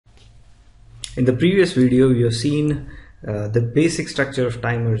In the previous video, we have seen the basic structure of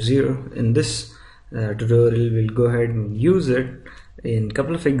timer 0. In this tutorial, we'll go ahead and use it in a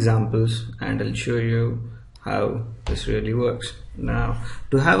couple of examples, and I'll show you how this really works. Now,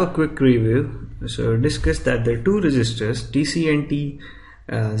 to have a quick review, so discuss that there are two resistors, TC and T.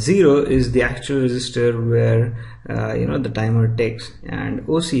 0 is the actual resistor where the timer takes, and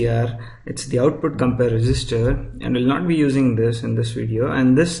OCR, it's the output compare resistor, and we'll not be using this in this video.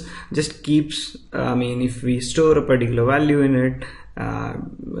 And this just keeps, if we store a particular value in it,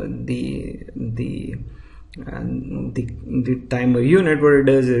 the timer unit, what it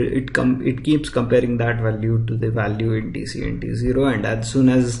does is it keeps comparing that value to the value in TC and T0, and as soon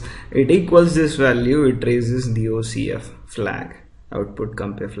as it equals this value, it raises the OCF flag, output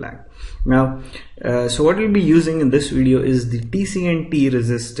compare flag. Now, so what we'll be using in this video is the TC and T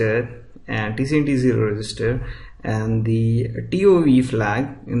resistor and TC and T0 resistor and the TOV flag.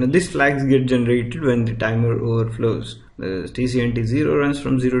 These flags get generated when the timer overflows. The TC and T0 runs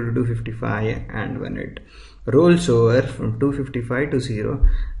from 0 to 255, and when it rolls over from 255 to 0,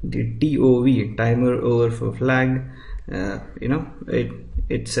 the TOV, timer overflow flag,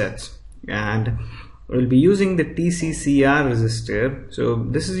 it sets. And we'll be using the TCCR resistor. So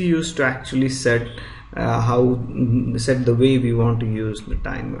this is used to actually set the way we want to use the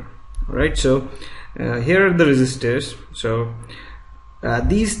timer. Alright, so here are the resistors. So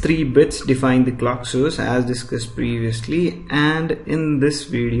these 3 bits define the clock source as discussed previously, and in this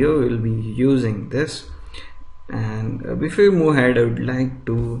video we'll be using this. And before we move ahead, I would like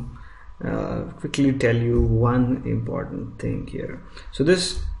to quickly tell you one important thing here. So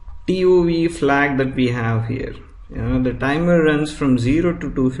this TOV flag that we have here, the timer runs from 0 to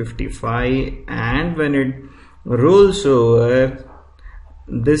 255, and when it rolls over,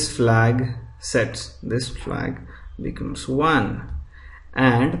 this flag sets. This flag becomes 1,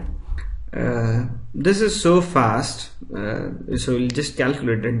 and this is so fast, so we'll just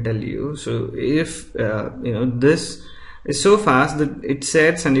calculate and tell you. So if this is so fast that it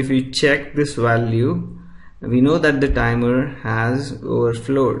sets, and if we check this value, we know that the timer has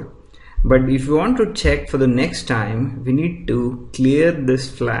overflowed. But if you want to check for the next time, we need to clear this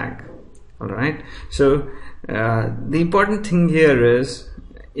flag. Alright, so the important thing here is,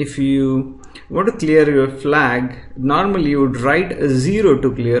 if you want to clear your flag, normally you would write a 0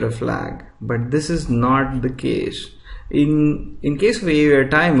 to clear a flag, but this is not the case. In case of AVR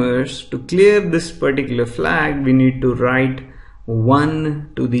timers, to clear this particular flag, we need to write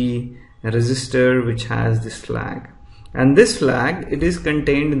 1 to the resistor which has this flag, and this flag, it is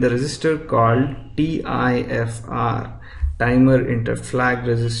contained in the resistor called TIFR, timer interrupt flag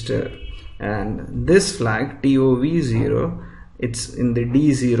resistor, and this flag TOV0, it's in the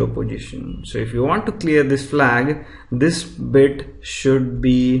D0 position. So if you want to clear this flag, this bit should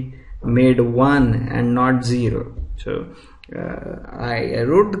be made 1 and not 0. So I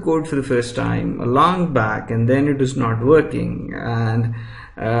wrote the code for the first time a long back, and then it was not working, and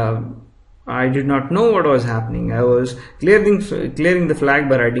I did not know what was happening. I was clearing the flag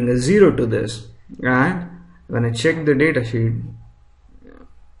by writing a 0 to this, and when I checked the data sheet,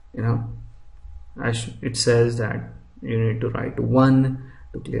 it says that you need to write 1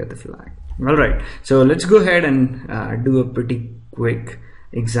 to clear the flag. Alright, so let's go ahead and do a pretty quick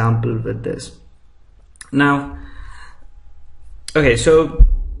example with this. Now, okay, so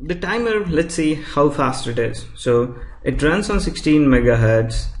the timer, let's see how fast it is. So it runs on 16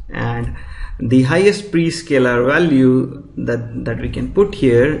 megahertz, and the highest pre-scalar value that we can put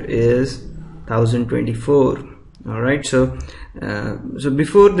here is 1024. Alright, so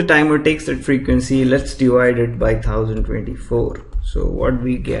before the timer takes that frequency, let's divide it by 1024. So what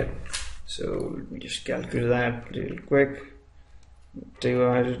we get, so let me just calculate that real quick.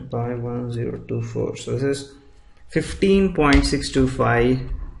 Divided by 1024, so this is 15.625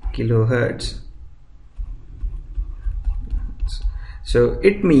 kilohertz. So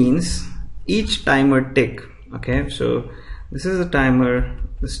it means each timer tick, okay, so this is a timer,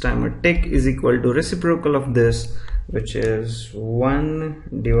 this timer tick is equal to reciprocal of this, which is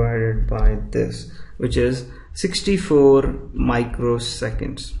 1 divided by this, which is 64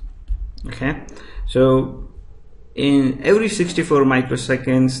 microseconds. Okay, so in every 64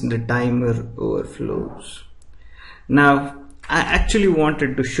 microseconds the timer overflows. Now, I actually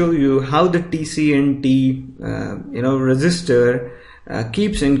wanted to show you how the TC and T resistor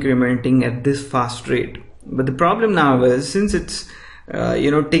keeps incrementing at this fast rate. But the problem now is, since it's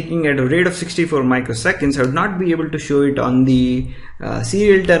taking at a rate of 64 microseconds, I would not be able to show it on the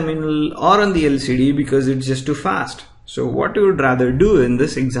serial terminal or on the LCD because it's just too fast. So what we would rather do in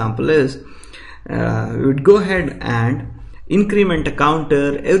this example is we would go ahead and increment a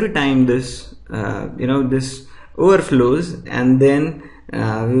counter every time this this overflows, and then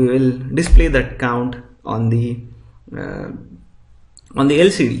we will display that count on the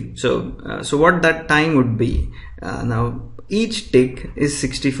LCD. So what that time would be, now each tick is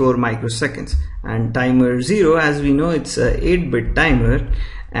 64 microseconds, and timer 0, as we know, it's a 8-bit timer,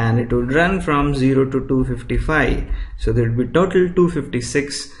 and it would run from 0 to 255. So there would be total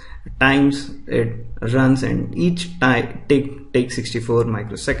 256 times it runs, and each tick takes 64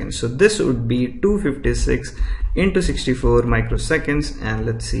 microseconds. So this would be 256 into 64 microseconds, and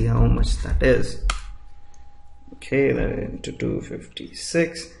let's see how much that is. Okay, that into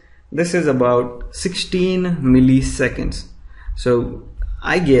 256, this is about 16 milliseconds. So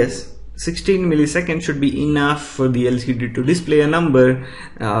I guess 16 milliseconds should be enough for the LCD to display a number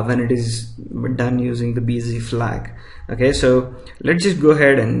when it is done using the BZ flag. Okay, so let's just go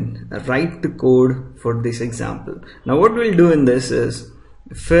ahead and write the code for this example. Now what we'll do in this is,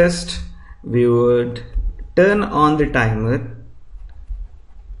 first we would turn on the timer,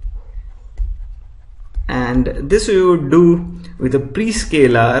 and this we would do with a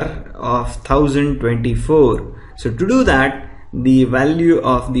prescaler of 1024. So to do that, the value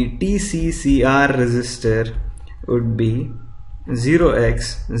of the TCCR resistor would be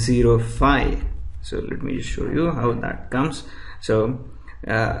 0x05. So let me just show you how that comes. So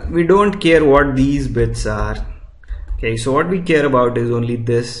we don't care what these bits are. Okay, so what we care about is only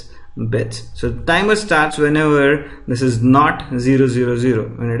this bits. So the timer starts whenever this is not 000.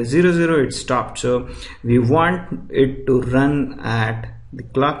 When it is 00, it stopped. So we want it to run at the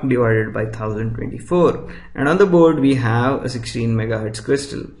clock divided by 1024, and on the board we have a 16 megahertz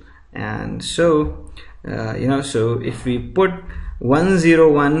crystal. And so so if we put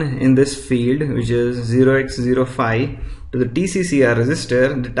 101 in this field, which is 0x05, to the TCCR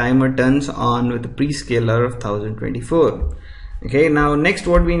resistor, the timer turns on with a prescaler of 1024. Okay, now next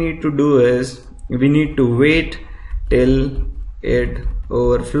what we need to do is we need to wait till it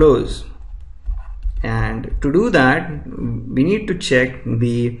overflows, and to do that we need to check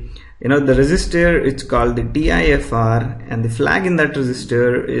the the resistor. It's called the TIFR, and the flag in that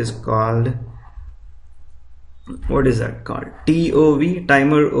resistor is called, what is that called? TOV,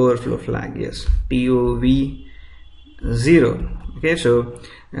 timer overflow flag. Yes, TOV 0. Okay, so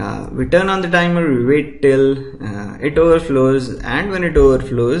we turn on the timer, we wait till it overflows, and when it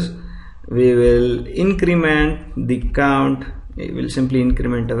overflows we will increment the count. We will simply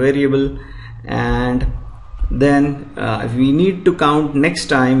increment a variable, and then if we need to count next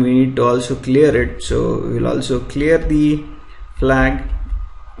time, we need to also clear it. So we will also clear the flag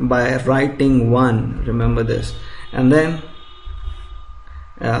by writing 1, remember this, and then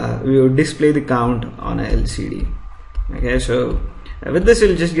we will display the count on a LCD. Okay, so with this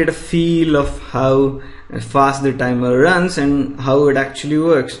you'll just get a feel of how fast the timer runs and how it actually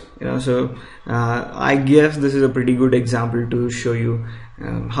works. So I guess this is a pretty good example to show you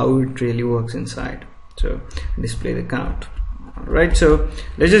how it really works inside. So display the count. Alright, so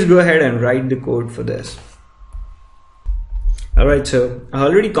let's just go ahead and write the code for this. Alright, so I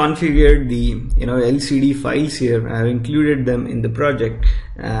already configured the LCD files here. I have included them in the project,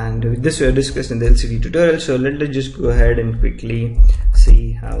 and this we have discussed in the LCD tutorial. So let's just go ahead and quickly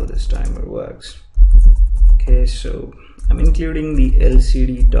see how this timer works. Okay, so I'm including the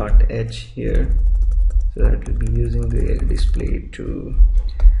lcd.h here, so that will be using the display to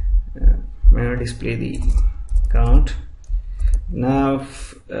display the count. Now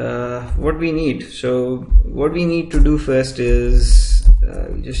what we need, to do first is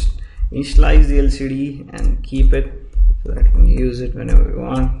just initialize the LCD and keep it so that we can use it whenever we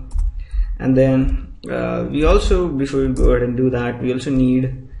want. And then we also, before we go ahead and do that, we also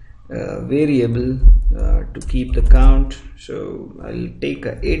need a variable to keep the count. So I'll take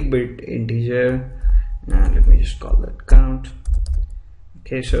a 8-bit integer, and let me just call that count.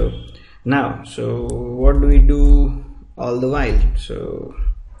 Okay, so now, so what do we do all the while? So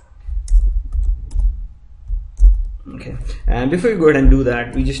okay, and before we go ahead and do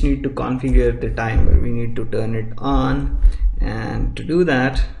that, we just need to configure the timer. We need to turn it on, and to do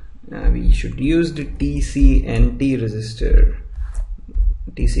that we should use the TCNT resistor,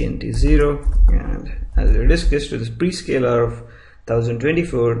 TCNT 0, and as we discussed, with this prescaler of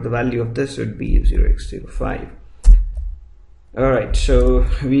 1024, the value of this would be 0x05. Alright, so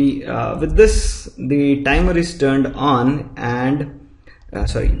we with this, the timer is turned on, and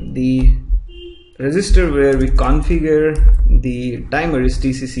the resistor where we configure the timer is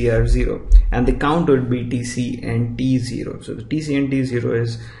TCCR 0, and the count would be TCNT 0. So the TCNT 0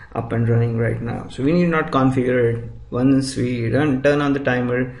 is up and running right now, so we need not configure it. Once we turn on the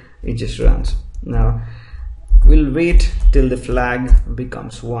timer, it just runs. Now we'll wait till the flag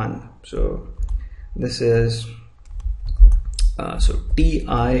becomes 1. So this is so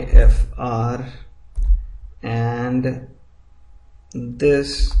TIFR, and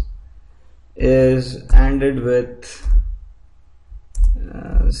this is ended with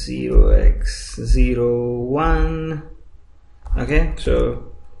 0x01. okay,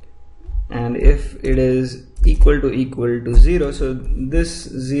 so and if it is equal to 0, so this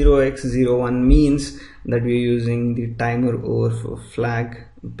 0x01 means that we are using the timer overflow flag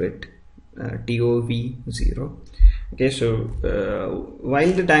bit TOV0. okay, so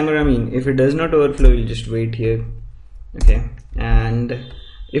while the timer, if it does not overflow, we'll just wait here. okay, and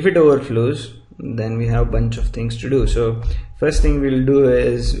if it overflows, then we have a bunch of things to do. So first thing we'll do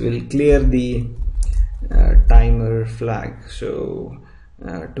is we'll clear the timer flag. So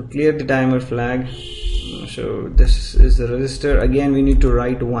to clear the timer flag, so this is the register. Again, we need to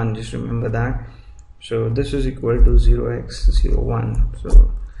write 1, just remember that. So this is equal to 0x01.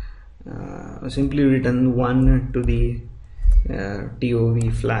 so simply return 1 to the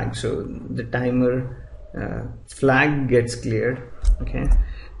TOV flag, so the timer flag gets cleared. okay,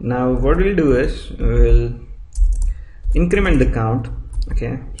 now what we'll do is we'll increment the count.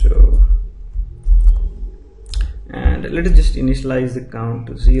 okay, so and let us just initialize the count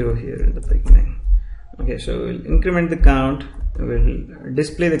to 0 here in the beginning. okay, so we'll increment the count, we'll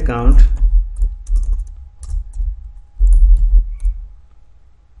display the count.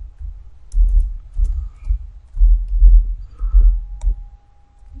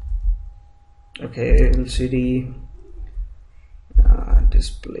 okay, LCD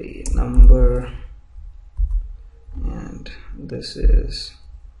display number, and this is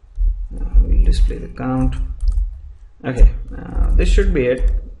we'll display the count. okay, this should be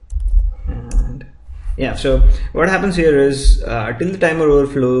it. And yeah, so what happens here is till the timer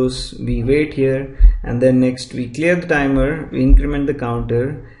overflows, we wait here, and then next we clear the timer, we increment the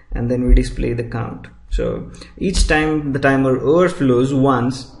counter, and then we display the count. So each time the timer overflows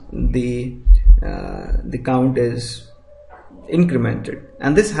once, the count is incremented,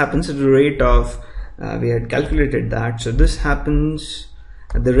 and this happens at the rate of we had calculated that, so this happens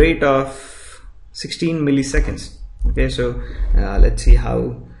at the rate of 16 milliseconds. okay, so let's see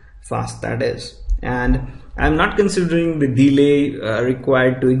how fast that is. And I'm not considering the delay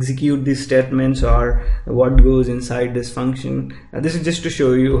required to execute these statements or what goes inside this function. This is just to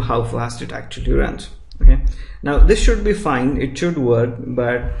show you how fast it actually runs. okay, now this should be fine, it should work,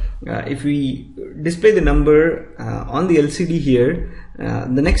 but if we display the number on the LCD here,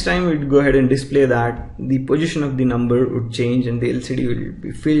 the next time we'd go ahead and display that, the position of the number would change and the LCD will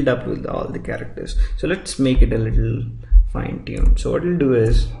be filled up with all the characters. So let's make it a little fine-tuned. So what we'll do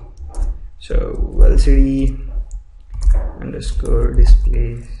is, so LCD underscore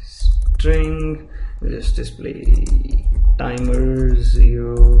display string, we'll just display timer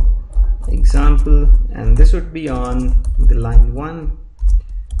 0 example, and this would be on the line 1.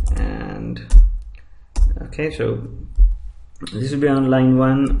 And okay, so this will be on line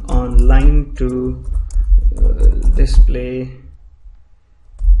 1. On line 2, display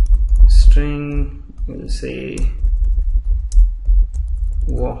string, we'll say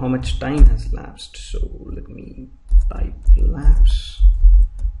how much time has lapsed. So let me type lapse.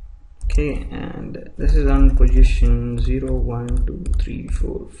 okay, and this is on position 0 1 2 3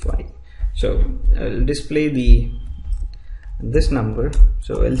 4 5. so I'll display this number.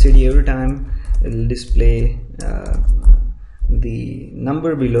 so LCD every time it will display the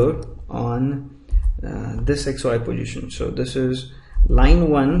number below on this XY position. so this is line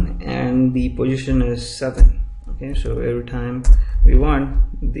 1 and the position is 7. okay, so every time we want,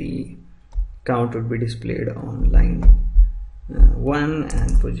 the count would be displayed on line 1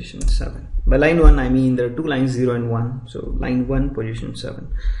 and position 7. By line 1 I mean there are two lines, 0 and 1, so line 1 position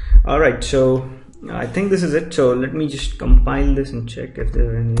 7. Alright, so I think this is it. So let me just compile this and check if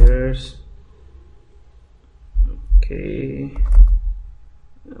there are any errors. Okay,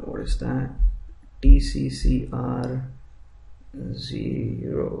 what is that? TCCR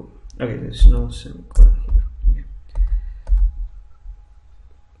 0. okay, there's no semicolon here.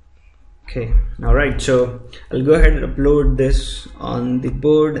 okay, all right, so I'll go ahead and upload this on the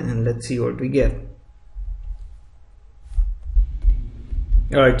board and let's see what we get.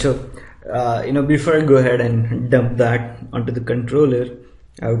 All right, so before I go ahead and dump that onto the controller,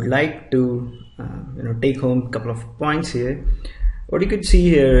 I would like to take home a couple of points here. What you could see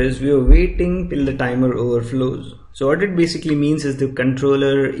here is we are waiting till the timer overflows. So what it basically means is the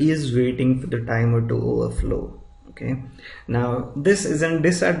controller is waiting for the timer to overflow. Okay, now this is a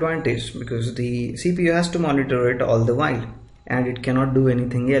disadvantage because the CPU has to monitor it all the while and it cannot do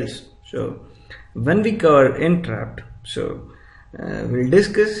anything else. So when we cover interrupt, so we'll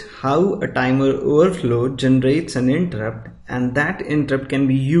discuss how a timer overflow generates an interrupt, and that interrupt can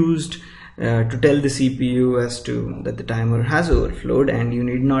be used to tell the CPU as to that the timer has overflowed and you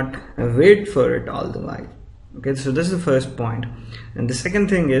need not wait for it all the while. Okay, so this is the first point. And the second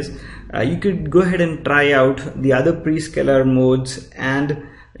thing is you could go ahead and try out the other prescaler modes and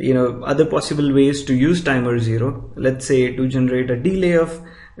other possible ways to use timer 0. Let's say to generate a delay of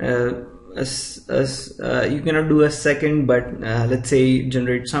you cannot do a second, but let's say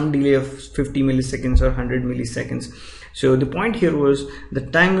generate some delay of 50 milliseconds or 100 milliseconds. So the point here was the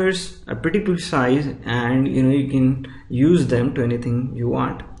timers are pretty precise, and you can use them to anything you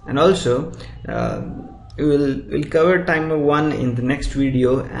want. And also we'll cover timer 1 in the next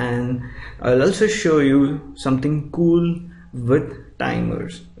video, and I'll also show you something cool with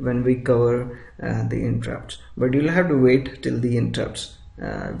timers when we cover the interrupts, but you'll have to wait till the interrupts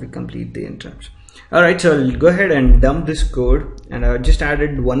we complete the interrupts. Alright, so I'll go ahead and dump this code, and I just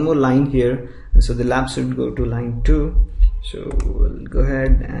added one more line here, so the lab should go to line 2. So we'll go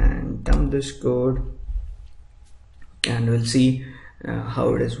ahead and dump this code, and we'll see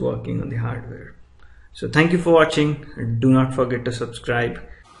how it is working on the hardware. So thank you for watching. Do not forget to subscribe.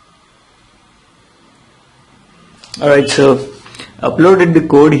 Alright, so uploaded the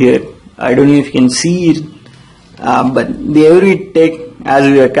code here. I don't know if you can see it, but the every take, as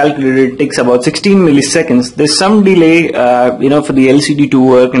we have calculated, it takes about 16 milliseconds. There's some delay for the LCD to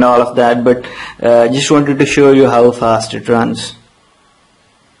work and all of that, but just wanted to show you how fast it runs.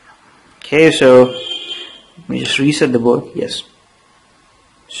 Okay, so let me just reset the board. Yes,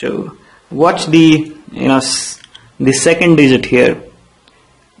 so watch the the second digit here.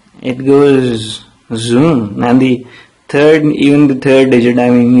 It goes zoom, and the third, even the third digit, I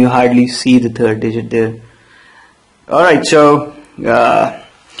mean, you hardly see the third digit there. Alright, so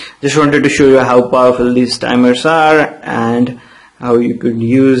just wanted to show you how powerful these timers are and how you could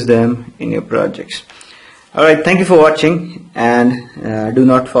use them in your projects. Alright, thank you for watching, and do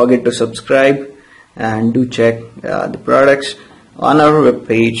not forget to subscribe, and do check the products on our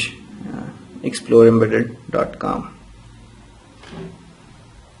webpage, exploreembedded.com.